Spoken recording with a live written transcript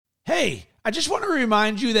Hey, I just want to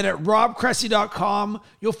remind you that at robcressy.com,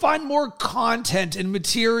 you'll find more content and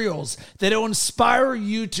materials that will inspire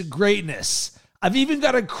you to greatness. I've even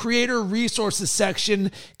got a creator resources section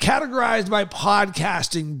categorized by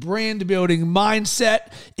podcasting, brand building,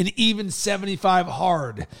 mindset, and even 75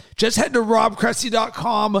 hard. Just head to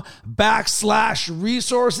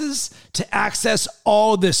robcressy.com/resources to access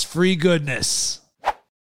all this free goodness.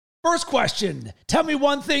 First question, tell me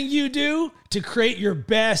one thing you do to create your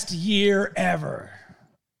best year ever.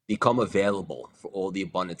 Become available for all the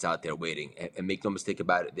abundance out there waiting. And make no mistake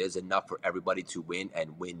about it, there's enough for everybody to win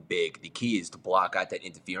and win big. The key is to block out that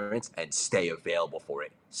interference and stay available for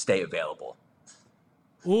it. Stay available.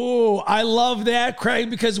 Ooh, I love that,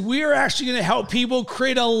 Craig, because we're actually going to help people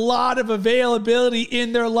create a lot of availability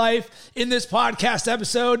in their life in this podcast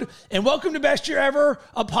episode. And welcome to Best Year Ever,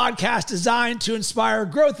 a podcast designed to inspire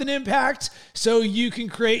growth and impact so you can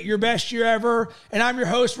create your best year ever. And I'm your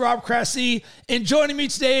host, Rob Cressy. And joining me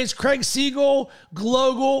today is Craig Siegel,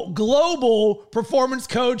 global performance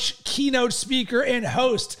coach, keynote speaker, and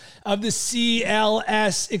host of the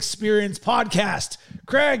CLS Experience podcast.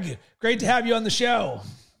 Craig, great to have you on the show.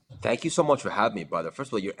 Thank you so much for having me, brother. First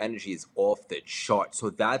of all, your energy is off the chart.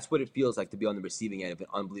 So that's what it feels like to be on the receiving end of an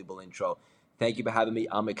unbelievable intro. Thank you for having me.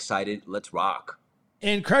 I'm excited. Let's rock.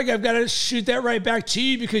 And Craig, I've got to shoot that right back to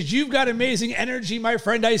you because you've got amazing energy, my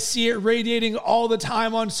friend. I see it radiating all the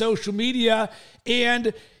time on social media.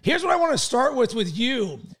 And here's what I want to start with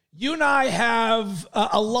you. You and I have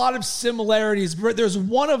a lot of similarities, but there's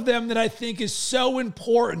one of them that I think is so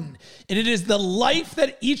important, and it is the life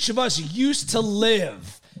that each of us used to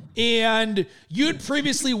live. And you'd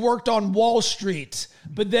previously worked on Wall Street,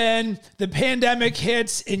 but then the pandemic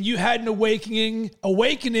hits and you had an awakening.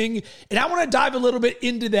 And I want to dive a little bit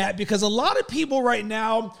into that because a lot of people right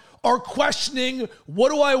now are questioning, what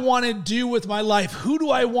do I want to do with my life? Who do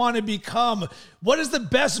I want to become? What does the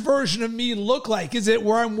best version of me look like? Is it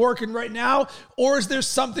where I'm working right now? Or is there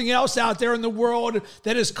something else out there in the world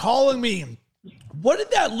that is calling me? What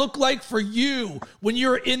did that look like for you when you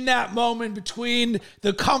were in that moment between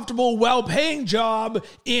the comfortable, well-paying job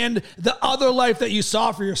and the other life that you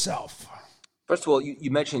saw for yourself? First of all,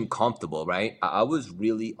 you mentioned comfortable, right? I was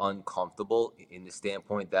really uncomfortable in the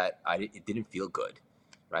standpoint that it didn't feel good,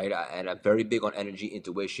 right? And I'm very big on energy,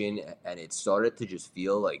 intuition, and it started to just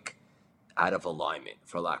feel like out of alignment,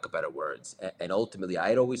 for lack of better words. And ultimately, I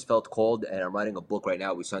had always felt called, and I'm writing a book right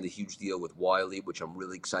now. We signed a huge deal with Wiley, which I'm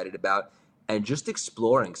really excited about. And just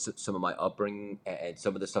exploring some of my upbringing and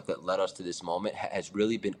some of the stuff that led us to this moment has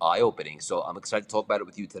really been eye-opening. So I'm excited to talk about it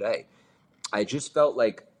with you today. I just felt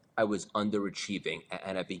like I was underachieving,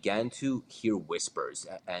 and I began to hear whispers.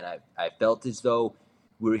 And I felt as though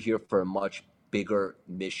we were here for a much bigger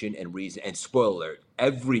mission and reason. And spoiler alert,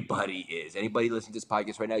 everybody is. Anybody listening to this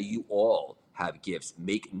podcast right now, you all have gifts.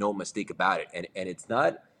 Make no mistake about it. And it's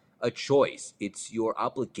not a choice. It's your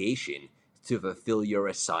obligation to fulfill your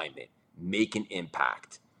assignment. Make an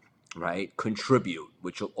impact, right? Contribute,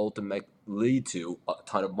 which will ultimately lead to a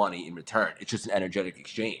ton of money in return. It's just an energetic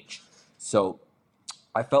exchange. So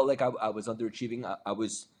I felt like I was underachieving. I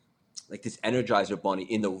was like this Energizer bunny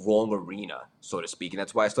in the wrong arena, so to speak. And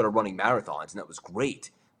that's why I started running marathons, and that was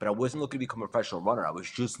great. But I wasn't looking to become a professional runner. I was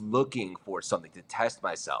just looking for something to test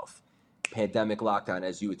myself. Pandemic lockdown,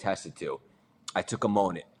 as you attested to. I took a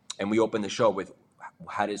moment, and we opened the show with,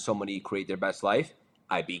 how did somebody create their best life?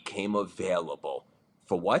 I became available.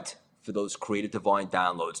 For what? For those creative divine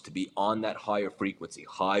downloads, to be on that higher frequency,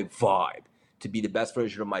 high vibe, to be the best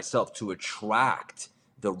version of myself, to attract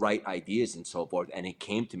the right ideas and so forth. And it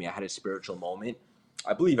came to me. I had a spiritual moment.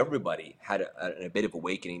 I believe everybody had a bit of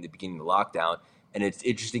awakening in the beginning of the lockdown. And it's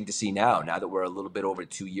interesting to see now that we're a little bit over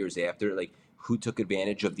 2 years after, like who took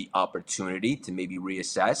advantage of the opportunity to maybe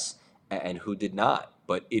reassess and who did not.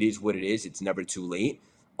 But it is what it is. It's never too late.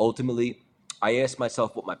 Ultimately, I asked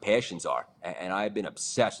myself what my passions are, and I've been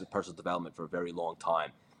obsessed with personal development for a very long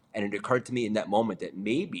time. And it occurred to me in that moment that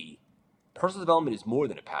maybe personal development is more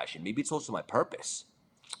than a passion. Maybe it's also my purpose.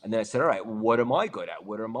 And then I said, all right, what am I good at?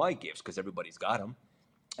 What are my gifts? Because everybody's got them.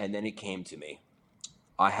 And then it came to me.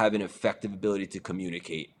 I have an effective ability to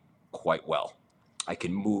communicate quite well. I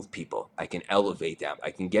can move people. I can elevate them.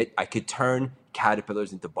 I could turn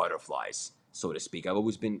caterpillars into butterflies, so to speak. I've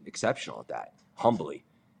always been exceptional at that, humbly.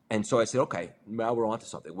 And so I said, okay, now we're onto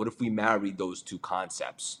something. What if we married those two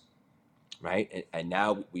concepts, right? And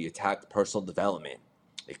now we attack personal development,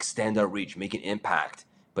 extend our reach, make an impact,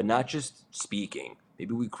 but not just speaking.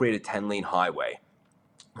 Maybe we create a 10-lane highway,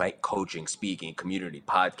 right? Coaching, speaking, community,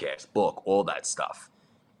 podcast, book, all that stuff.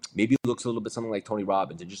 Maybe it looks a little bit something like Tony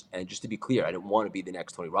Robbins. And just to be clear, I didn't want to be the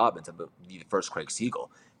next Tony Robbins. I'm going to be the first Craig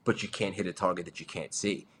Siegel. but you can't hit a target that you can't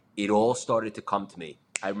see. It all started to come to me.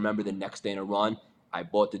 I remember the next day in a run, I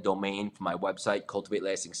bought the domain for my website, Cultivate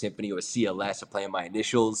Lasting Symphony, or CLS, a play on my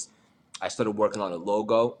initials. I started working on a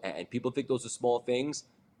logo, and people think those are small things.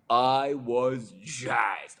 I was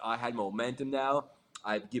jazzed. I had momentum now.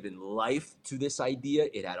 I've given life to this idea.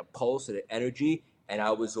 It had a pulse, it had energy, and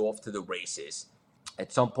I was off to the races.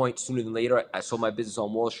 At some point, sooner than later, I sold my business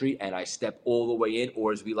on Wall Street, and I stepped all the way in,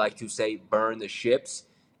 or as we like to say, burn the ships.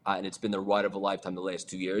 And it's been the ride of a lifetime the last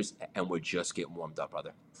 2 years, and we're just getting warmed up,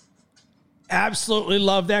 brother. Absolutely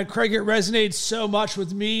love that, Craig. It resonates so much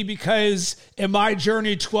with me because in my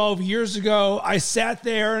journey 12 years ago, I sat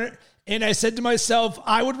there and I said to myself,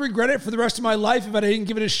 I would regret it for the rest of my life if I didn't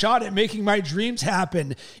give it a shot at making my dreams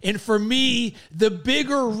happen. And for me, the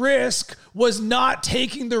bigger risk was not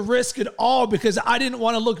taking the risk at all, because I didn't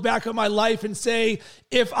want to look back at my life and say,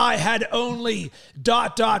 if I had only ...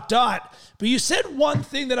 But you said one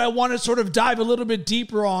thing that I want to sort of dive a little bit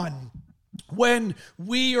deeper on. When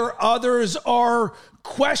we or others are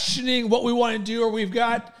questioning what we want to do, or we've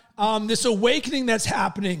got this awakening that's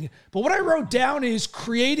happening. But what I wrote down is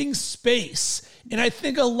creating space. And I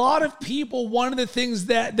think a lot of people, one of the things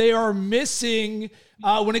that they are missing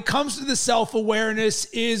when it comes to the self-awareness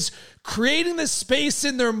is creating the space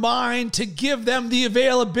in their mind to give them the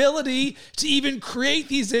availability to even create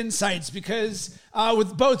these insights. Because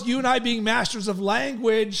with both you and I being masters of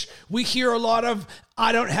language, we hear a lot of,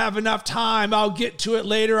 I don't have enough time, I'll get to it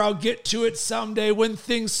later, I'll get to it someday, when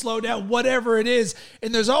things slow down, whatever it is.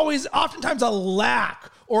 And there's always, oftentimes, a lack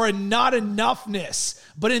or a not enoughness.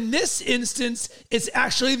 But in this instance, it's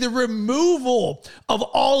actually the removal of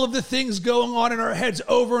all of the things going on in our heads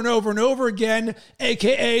over and over and over again,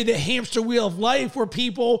 aka the hamster wheel of life, where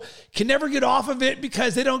people can never get off of it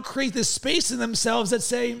because they don't create this space in themselves that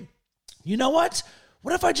say, you know what?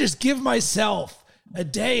 What if I just give myself a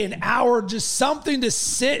day, an hour, just something to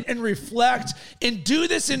sit and reflect and do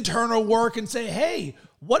this internal work and say, hey,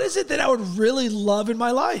 what is it that I would really love in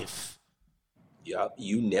my life? Yeah,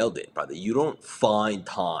 you nailed it, brother. You don't find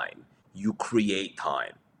time. You create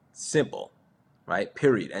time. Simple, right?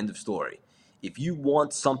 Period. End of story. If you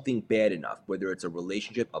want something bad enough, whether it's a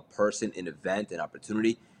relationship, a person, an event, an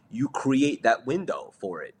opportunity, you create that window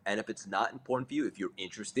for it. And if it's not important for you, if you're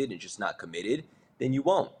interested and just not committed, then you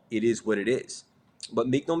won't. It is what it is. But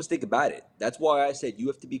make no mistake about it. That's why I said you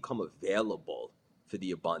have to become available for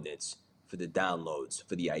the abundance, for the downloads,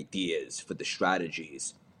 for the ideas, for the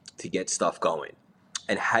strategies to get stuff going.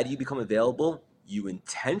 And how do you become available? You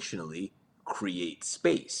intentionally create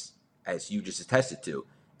space, as you just attested to.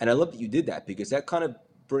 And I love that you did that, because that kind of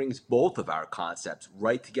brings both of our concepts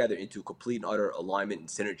right together into complete and utter alignment and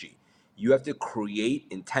synergy. You have to create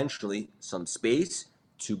intentionally some space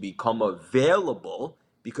to become available,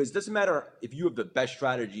 because it doesn't matter if you have the best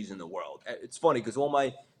strategies in the world. It's funny because all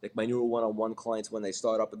my newer one-on-one clients, when they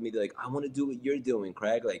start up with me, they're like, I want to do what you're doing,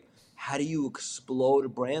 Craig. Like, how do you explode a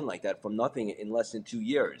brand like that from nothing in less than 2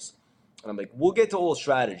 years? And I'm like, we'll get to all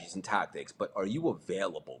strategies and tactics, but are you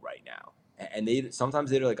available right now? And sometimes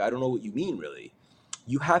they're like, I don't know what you mean, really.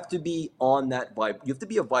 You have to be on that vibe. You have to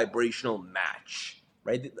be a vibrational match,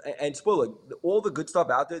 right? And spoiler, all the good stuff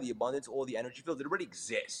out there, the abundance, all the energy fields, it already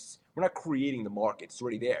exists. We're not creating the market. It's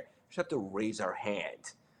already there. We just have to raise our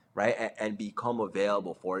hand, right? And become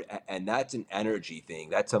available for it. And that's an energy thing.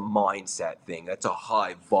 That's a mindset thing. That's a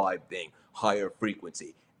high vibe thing, higher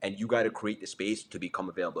frequency. And you got to create the space to become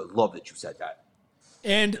available. I love that you said that.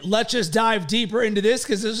 And let's just dive deeper into this,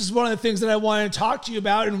 because this is one of the things that I want to talk to you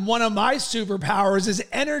about. And one of my superpowers is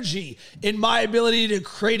energy, in my ability to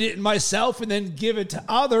create it in myself and then give it to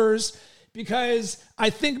others. Because I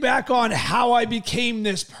think back on how I became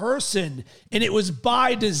this person, and it was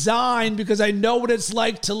by design, because I know what it's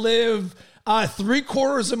like to live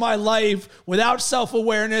 3/4 of my life without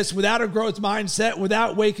self-awareness, without a growth mindset,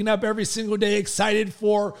 without waking up every single day excited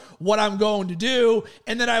for what I'm going to do.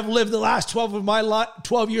 And then I've lived the last 12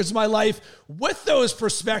 years of my life with those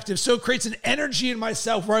perspectives. So it creates an energy in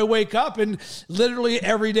myself where I wake up, and literally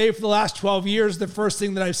every day for the last 12 years, the first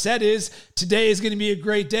thing that I've said is, today is going to be a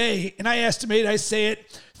great day. And I say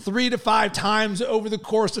it 3 to 5 times over the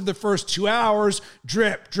course of the first 2 hours.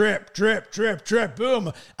 Drip, drip, drip, drip, drip,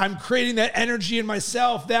 boom. I'm creating that energy in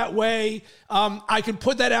myself. That way I can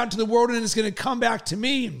put that out into the world, and it's going to come back to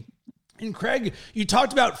me. And Craig, you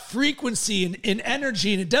talked about frequency and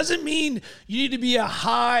energy, and it doesn't mean you need to be a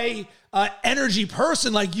high energy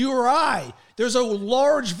person like you or I. There's a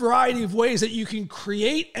large variety of ways that you can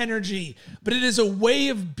create energy, but it is a way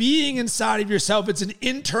of being inside of yourself. It's an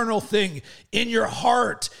internal thing in your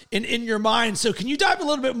heart and in your mind. So can you dive a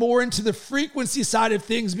little bit more into the frequency side of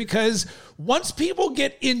things? Because once people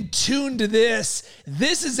get in tune to this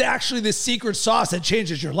is actually the secret sauce that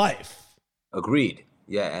changes your life. Agreed.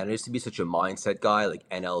 Yeah, and I used to be such a mindset guy, like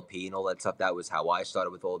NLP and all that stuff. That was how I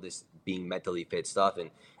started with all this being mentally fit stuff.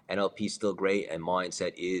 And NLP is still great, and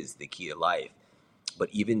mindset is the key to life. But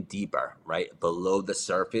even deeper, right? Below the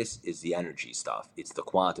surface is the energy stuff. It's the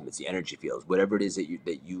quantum, it's the energy fields, whatever it is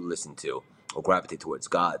that you listen to or gravitate towards,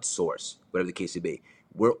 God, source, whatever the case may be.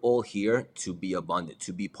 We're all here to be abundant,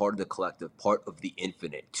 to be part of the collective, part of the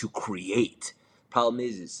infinite, to create. Problem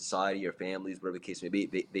is society or families, whatever the case may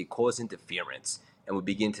be, they cause interference. And we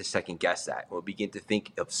begin to second guess that. We'll begin to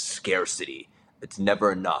think of scarcity. It's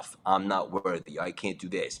never enough. I'm not worthy. I can't do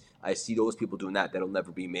this. I see those people doing that. That'll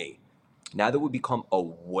never be me. Now that we become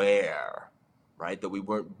aware, right, that we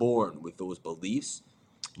weren't born with those beliefs,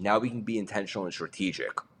 now we can be intentional and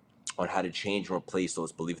strategic on how to change and replace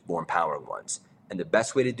those belief-born empowering ones. And the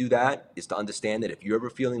best way to do that is to understand that if you're ever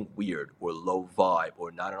feeling weird or low vibe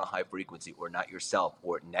or not on a high frequency or not yourself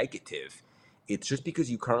or negative, it's just because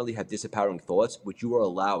you currently have disempowering thoughts, which you are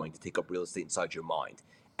allowing to take up real estate inside your mind.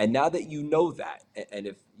 And now that you know that, and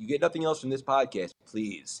if you get nothing else from this podcast,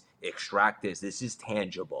 please extract this. This is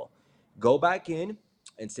tangible. Go back in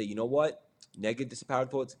and say, you know what? Negative disempowering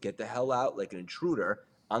thoughts, get the hell out like an intruder.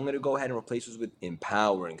 I'm going to go ahead and replace those with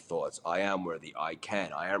empowering thoughts. I am worthy. I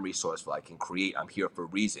can. I am resourceful. I can create. I'm here for a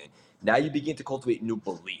reason. Now you begin to cultivate new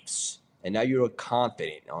beliefs. And now you're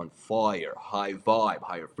confident, on fire, high vibe,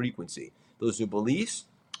 higher frequency. Those new beliefs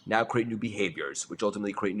now create new behaviors, which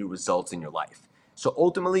ultimately create new results in your life. So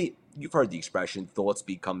ultimately, you've heard the expression, thoughts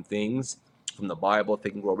become things, from the Bible,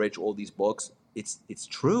 Think and Grow Rich, all these books. It's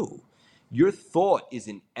true. Your thought is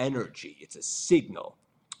an energy. It's a signal.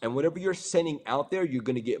 And whatever you're sending out there, you're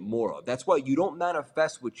going to get more of. That's why you don't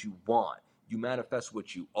manifest what you want. You manifest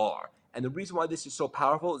what you are. And the reason why this is so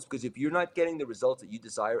powerful is because if you're not getting the results that you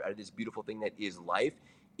desire out of this beautiful thing that is life,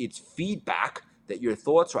 it's feedback that your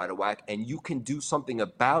thoughts are out of whack, and you can do something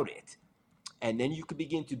about it. And then you can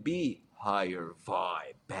begin to be higher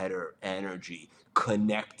vibe, better energy,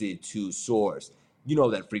 connected to source. You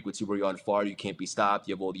know that frequency where you're on fire, you can't be stopped,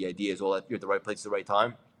 you have all the ideas, all that, you're at the right place at the right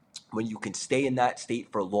time. When you can stay in that state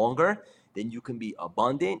for longer, then you can be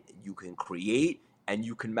abundant, you can create, and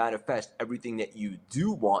you can manifest everything that you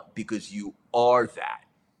do want because you are that.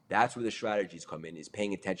 That's where the strategies come in, is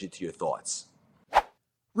paying attention to your thoughts.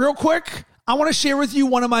 Real quick, I want to share with you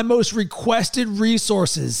one of my most requested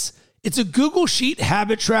resources. It's a Google Sheet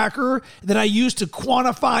habit tracker that I use to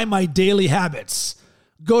quantify my daily habits.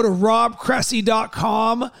 Go to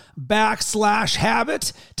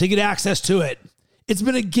robcressy.com/habit to get access to it. It's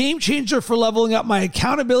been a game changer for leveling up my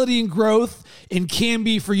accountability and growth, and can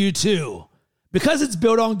be for you too. Because it's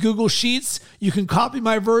built on Google Sheets, you can copy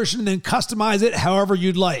my version and then customize it however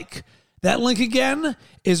you'd like. That link again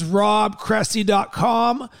is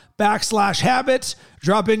robcressy.com/habit.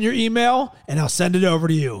 Drop in your email and I'll send it over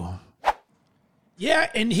to you. Yeah,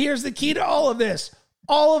 and here's the key to all of this.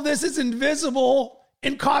 All of this is invisible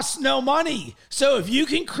and costs no money. So if you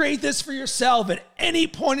can create this for yourself at any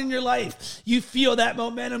point in your life, you feel that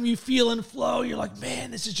momentum, you feel in flow, you're like,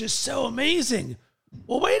 man, this is just so amazing.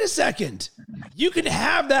 Well, wait a second. You can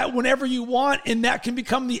have that whenever you want, and that can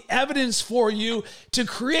become the evidence for you to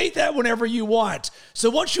create that whenever you want.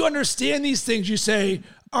 So once you understand these things, you say,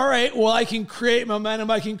 all right, well, I can create momentum,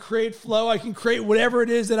 I can create flow, I can create whatever it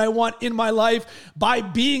is that I want in my life by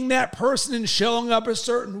being that person and showing up a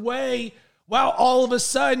certain way. Wow, all of a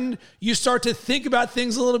sudden, you start to think about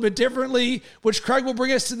things a little bit differently, which Craig will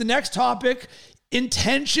bring us to the next topic,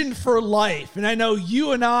 intention for life. And I know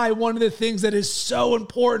you and I, one of the things that is so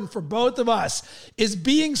important for both of us is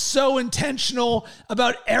being so intentional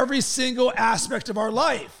about every single aspect of our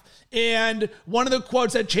life. And one of the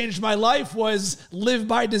quotes that changed my life was, live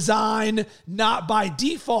by design, not by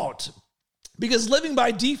default. Because living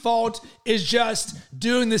by default is just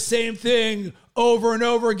doing the same thing over and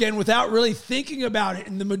over again without really thinking about it.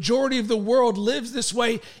 And the majority of the world lives this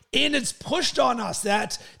way, and it's pushed on us.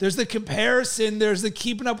 That there's the comparison, there's the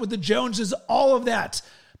keeping up with the Joneses, all of that.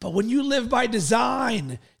 But when you live by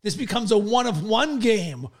design, this becomes a one-of-one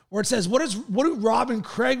game where it says, what do Rob and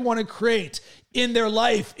Craig want to create in their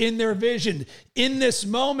life, in their vision, in this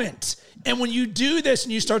moment? And when you do this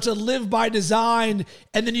and you start to live by design,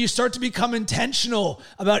 and then you start to become intentional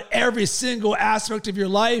about every single aspect of your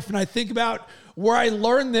life. And I think about where I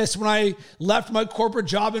learned this when I left my corporate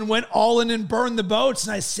job and went all in and burned the boats.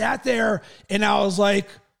 And I sat there and I was like,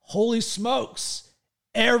 holy smokes,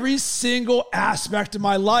 every single aspect of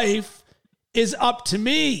my life is up to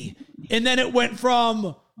me. And then it went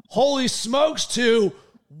from holy smokes to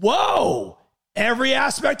whoa, every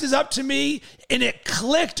aspect is up to me. And it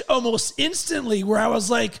clicked almost instantly where I was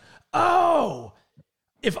like, oh,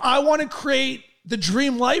 if I want to create the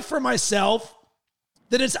dream life for myself,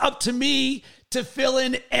 then it's up to me to fill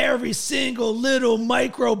in every single little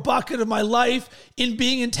micro bucket of my life in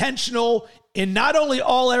being intentional in not only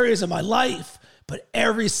all areas of my life, but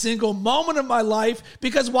every single moment of my life.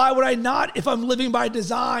 Because why would I not if I'm living by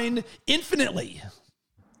design infinitely?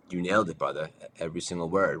 You nailed it, brother. Every single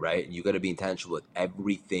word, right? You got to be intentional with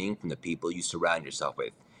everything, from the people you surround yourself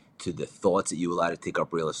with, to the thoughts that you allow to take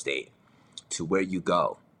up real estate, to where you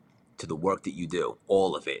go, to the work that you do,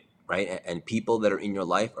 all of it, right? And people that are in your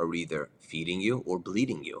life are either feeding you or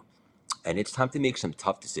bleeding you. And it's time to make some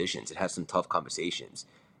tough decisions and have some tough conversations.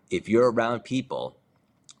 If you're around people,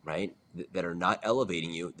 right, that are not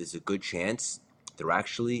elevating you, there's a good chance they're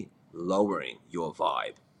actually lowering your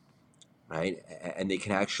vibe, right? And they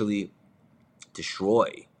can actually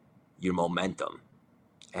destroy your momentum.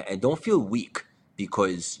 And don't feel weak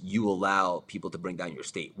because you allow people to bring down your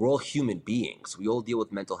state. We're all human beings. We all deal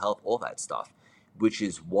with mental health, all that stuff, which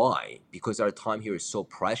is why, because our time here is so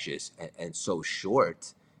precious and so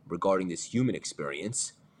short regarding this human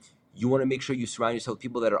experience, you want to make sure you surround yourself with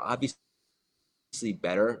people that are obviously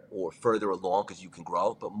better or further along because you can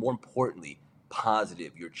grow, but more importantly,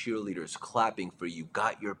 positive. Your cheerleaders clapping for you,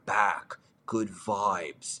 got your back, good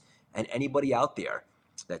vibes. And anybody out there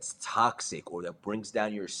that's toxic or that brings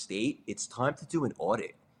down your state, it's time to do an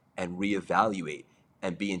audit and reevaluate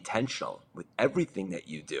and be intentional with everything that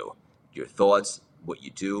you do, your thoughts, what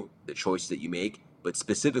you do, the choices that you make, but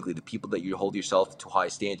specifically the people that you hold yourself to high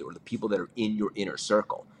standard, or the people that are in your inner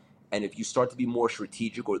circle. And if you start to be more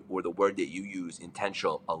strategic, or the word that you use,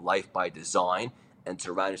 intentional, a life by design, and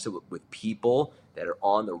surround yourself with people that are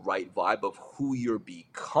on the right vibe of who you're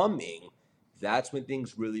becoming, that's when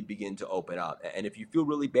things really begin to open up. And if you feel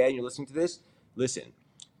really bad and you're listening to this, listen,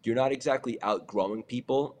 you're not exactly outgrowing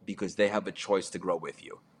people because they have a choice to grow with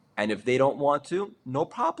you. And if they don't want to, no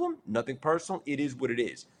problem, nothing personal, it is what it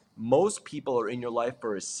is. Most people are in your life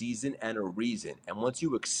for a season and a reason. And once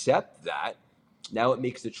you accept that, now it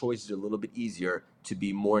makes the choices a little bit easier to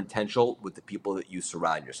be more intentional with the people that you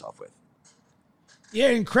surround yourself with. Yeah,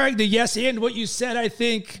 and Craig, the yes and what you said, I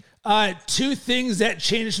think two things that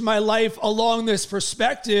changed my life along this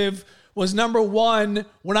perspective was, number one,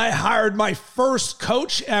 when I hired my first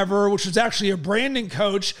coach ever, which was actually a branding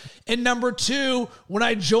coach. And number two, when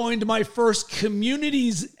I joined my first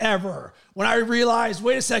communities ever, when I realized,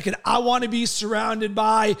 wait a second, I want to be surrounded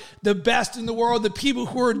by the best in the world, the people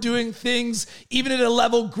who are doing things even at a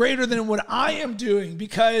level greater than what I am doing,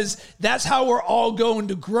 because that's how we're all going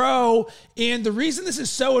to grow. And the reason this is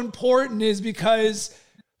so important is because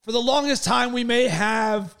for the longest time, we may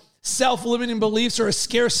have self-limiting beliefs or a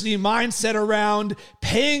scarcity mindset around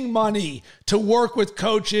paying money to work with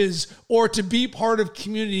coaches or to be part of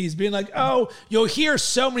communities, being like, oh, you'll hear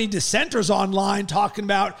so many dissenters online talking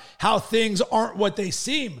about how things aren't what they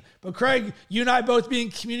seem. But Craig, you and I both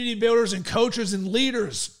being community builders and coaches and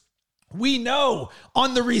leaders, we know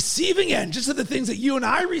on the receiving end, just of the things that you and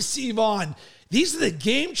I receive on, these are the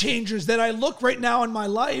game changers that I look right now in my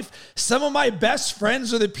life. Some of my best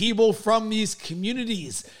friends are the people from these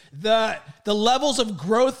communities. The levels of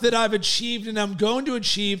growth that I've achieved and I'm going to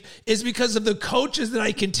achieve is because of the coaches that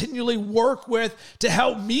I continually work with to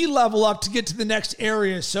help me level up to get to the next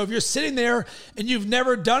area. So if you're sitting there and you've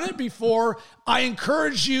never done it before, I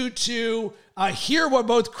encourage you to hear what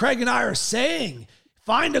both Craig and I are saying.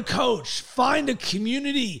 Find a coach, find a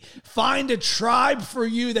community, find a tribe for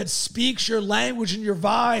you that speaks your language and your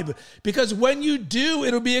vibe. Because when you do,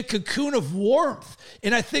 it'll be a cocoon of warmth.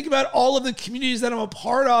 And I think about all of the communities that I'm a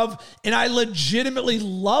part of, and I legitimately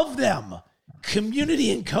love them.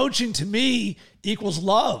 Community and coaching to me equals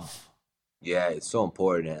love. Yeah, it's so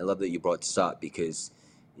important. I love that you brought this up because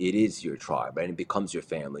it is your tribe, right? It becomes your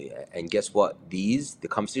family. And guess what? The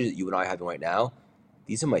conversations that you and I are having right now,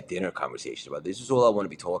 these are my dinner conversations, about. This is all I want to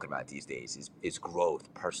be talking about these days is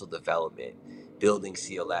growth, personal development, building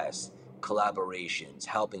CLS, collaborations,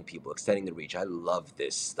 helping people, extending the reach. I love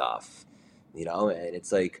this stuff, and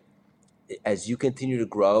it's like, as you continue to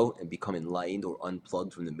grow and become enlightened or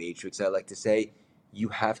unplugged from the matrix, I like to say, you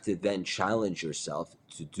have to then challenge yourself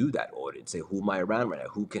to do that audit. Say, who am I around right now?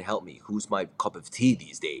 Who can help me? Who's my cup of tea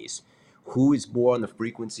these days? Who is more on the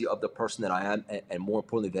frequency of the person that I am, and more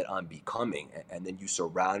importantly, that I'm becoming? And then you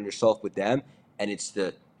surround yourself with them, and it's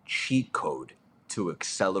the cheat code to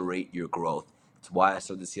accelerate your growth. It's why I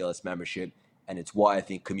started the CLS membership. And it's why I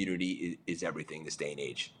think community is everything this day and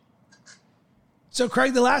age. So,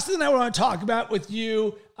 Craig, the last thing I want to talk about with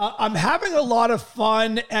you, I'm having a lot of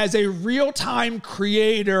fun as a real-time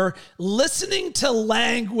creator listening to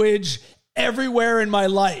language everywhere in my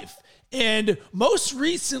life. And most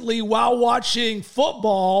recently, while watching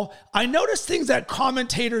football, I noticed things that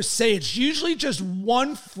commentators say. It's usually just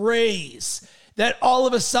one phrase that all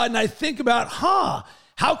of a sudden I think about,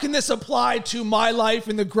 how can this apply to my life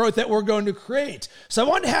and the growth that we're going to create? So I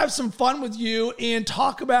want to have some fun with you and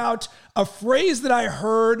talk about a phrase that I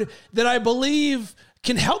heard that I believe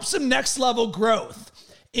can help some next level growth.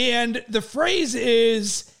 And the phrase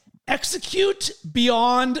is execute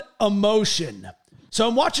beyond emotion. So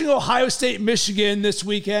I'm watching Ohio State, Michigan this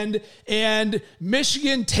weekend, and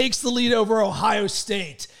Michigan takes the lead over Ohio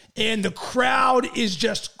State. And the crowd is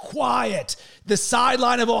just quiet. The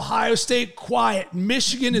sideline of Ohio State, quiet.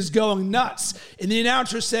 Michigan is going nuts. And the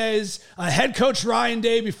announcer says, head coach Ryan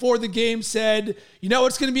Day before the game said, you know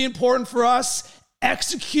what's going to be important for us?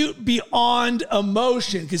 Execute beyond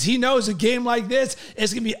emotion. Because he knows a game like this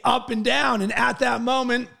is going to be up and down. And at that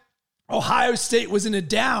moment, Ohio State was in a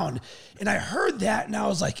down. And I heard that and I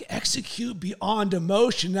was like, execute beyond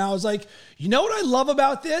emotion. And I was like, you know what I love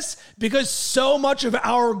about this? Because so much of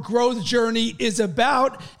our growth journey is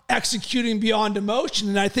about executing beyond emotion.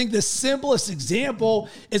 And I think the simplest example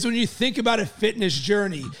is when you think about a fitness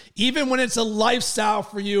journey, even when it's a lifestyle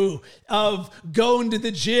for you of going to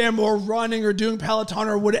the gym or running or doing Peloton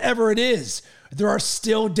or whatever it is, there are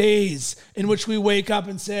still days in which we wake up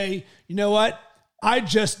and say, you know what? I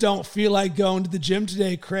just don't feel like going to the gym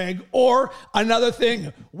today, Craig. Or another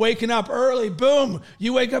thing, waking up early, boom,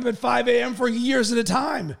 you wake up at 5 a.m. for years at a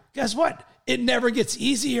time. Guess what? It never gets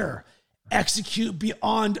easier. Execute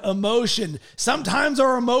beyond emotion. Sometimes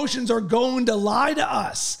our emotions are going to lie to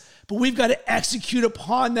us, but we've got to execute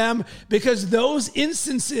upon them because those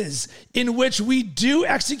instances in which we do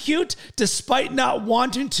execute despite not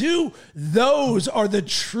wanting to, those are the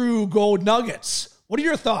true gold nuggets. What are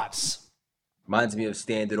your thoughts? Reminds me of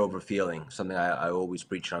standard over feeling, something I always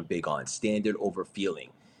preach and I'm big on. Standard over feeling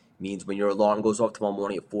means when your alarm goes off tomorrow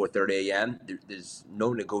morning at 4:30 a.m., there's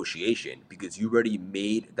no negotiation because you already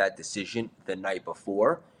made that decision the night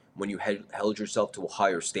before when you held yourself to a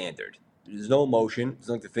higher standard. There's no emotion. There's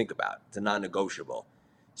nothing to think about. It's a non-negotiable.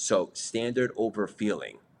 So standard over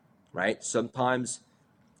feeling, right? Sometimes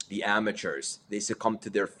the amateurs, they succumb to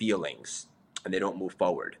their feelings and they don't move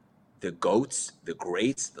forward. The GOATs, the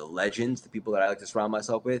greats, the legends, the people that I like to surround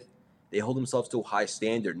myself with, they hold themselves to a high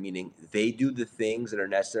standard, meaning they do the things that are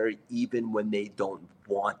necessary even when they don't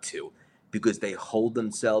want to, because they hold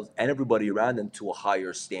themselves and everybody around them to a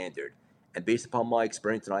higher standard. And based upon my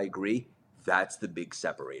experience, and I agree, that's the big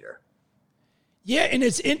separator. Yeah, and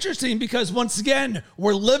it's interesting because once again,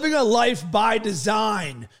 we're living a life by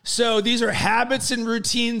design. So these are habits and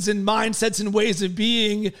routines and mindsets and ways of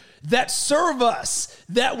being that serve us,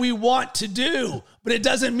 that we want to do. But it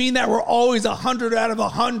doesn't mean that we're always 100 out of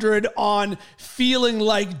 100 on feeling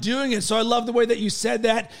like doing it. So I love the way that you said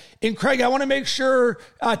that. And Craig, I want to make sure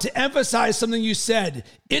to emphasize something you said.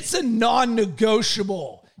 It's a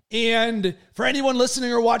non-negotiable. And for anyone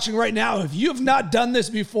listening or watching right now, if you have not done this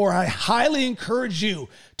before, I highly encourage you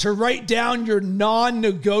to write down your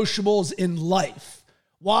non-negotiables in life.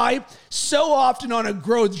 Why? So often on a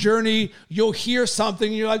growth journey, you'll hear something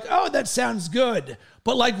and you're like, oh, that sounds good.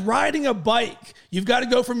 But like riding a bike, you've got to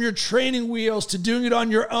go from your training wheels to doing it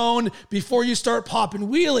on your own before you start popping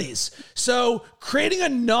wheelies. So creating a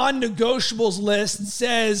non-negotiables list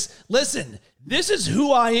says, listen, this is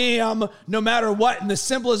who I am no matter what. And the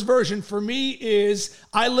simplest version for me is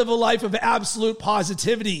I live a life of absolute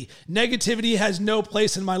positivity. Negativity has no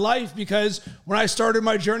place in my life because when I started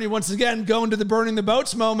my journey, once again, going to the burning the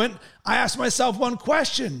boats moment, I asked myself one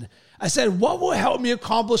question. I said, what will help me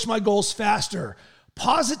accomplish my goals faster?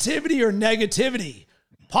 Positivity or negativity?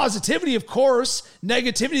 Positivity, of course.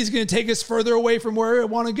 Negativity is going to take us further away from where I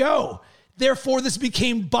want to go. Therefore, this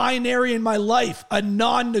became binary in my life, a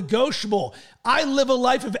non-negotiable. I live a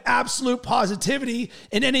life of absolute positivity,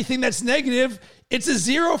 and anything that's negative, it's a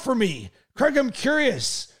zero for me. Craig, I'm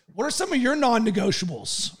curious, what are some of your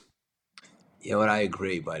non-negotiables? You know what? I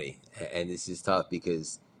agree, buddy. And this is tough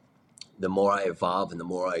because the more I evolve and the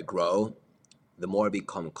more I grow, the more I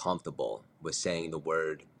become comfortable with saying the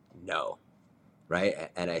word no, right?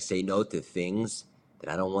 And I say no to things that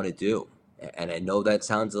I don't want to do. And I know that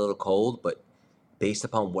sounds a little cold, but based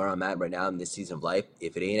upon where I'm at right now in this season of life,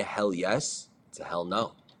 if it ain't a hell yes, it's a hell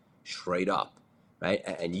no, straight up, right?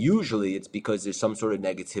 And usually it's because there's some sort of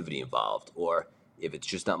negativity involved, or if it's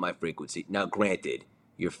just not my frequency. Now, granted,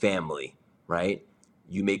 your family, right?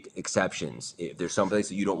 you make exceptions. If there's some place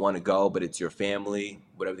that you don't want to go, but it's your family,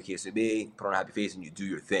 whatever the case may be, put on a happy face and you do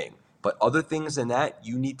your thing. But other things than that,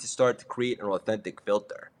 you need to start to create an authentic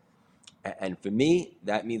filter. And for me,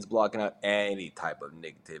 that means blocking out any type of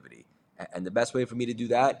negativity. And the best way for me to do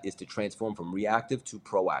that is to transform from reactive to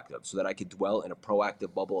proactive so that I could dwell in a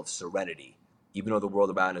proactive bubble of serenity, even though the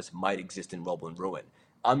world around us might exist in rubble and ruin.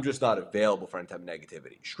 I'm just not available for any type of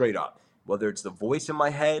negativity, straight up. Whether it's the voice in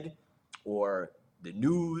my head or the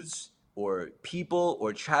news or people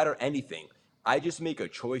or chat or anything, I just make a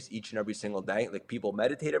choice each and every single day. Like people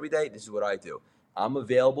meditate every day, this is what I do. I'm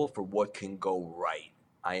available for what can go right.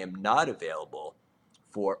 I am not available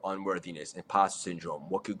for unworthiness, imposter syndrome,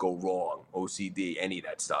 what could go wrong, OCD, any of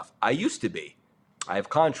that stuff. I used to be. I have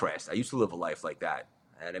contrast. I used to live a life like that.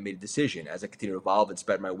 And I made a decision as I continue to evolve and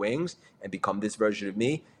spread my wings and become this version of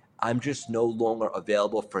me. I'm just no longer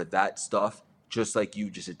available for that stuff, just like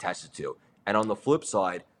you just attested to. And on the flip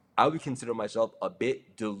side, I would consider myself a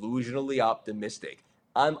bit delusionally optimistic.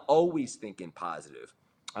 I'm always thinking positive.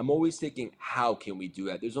 I'm always thinking, how can we do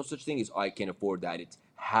that? There's no such thing as, I can't afford that. It's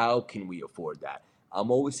how can we afford that?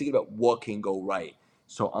 I'm always thinking about what can go right.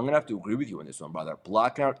 So I'm going to have to agree with you on this one, brother.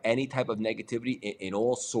 Blocking out any type of negativity in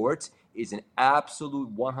all sorts is an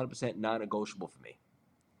absolute 100% non-negotiable for me.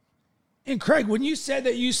 And Craig, when you said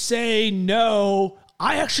that you say no,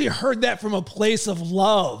 I actually heard that from a place of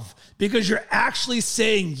love, because you're actually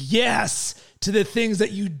saying yes to the things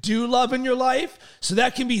that you do love in your life. So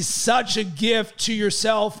that can be such a gift to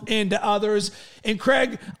yourself and to others. And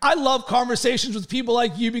Craig, I love conversations with people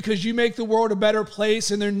like you because you make the world a better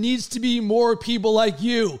place, and there needs to be more people like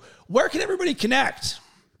you. Where can everybody connect?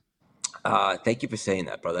 Thank you for saying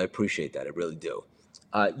that, brother. I appreciate that. I really do.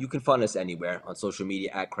 You can find us anywhere on social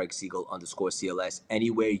media at Craig Siegel _CLS.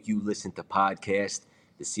 Anywhere you listen to podcasts,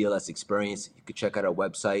 the CLS Experience. You can check out our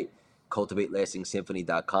website,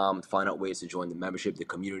 cultivatelasting-symphony.com. Find out ways to join the membership, the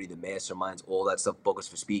community, the masterminds, all that stuff. Book us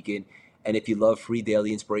for speaking. And if you love free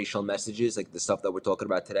daily inspirational messages like the stuff that we're talking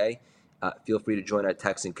about today, feel free to join our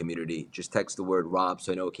texting community. Just text the word Rob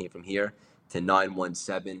so I know it came from here to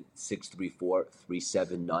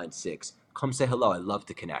 917-634-3796. Come say hello. I love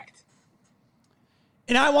to connect.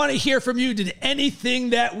 And I want to hear from you. Did anything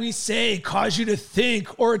that we say cause you to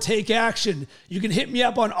think or take action? You can hit me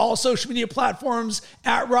up on all social media platforms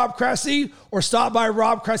at Rob Cressy, or stop by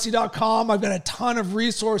robcressy.com. I've got a ton of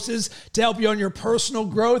resources to help you on your personal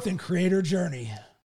growth and creator journey.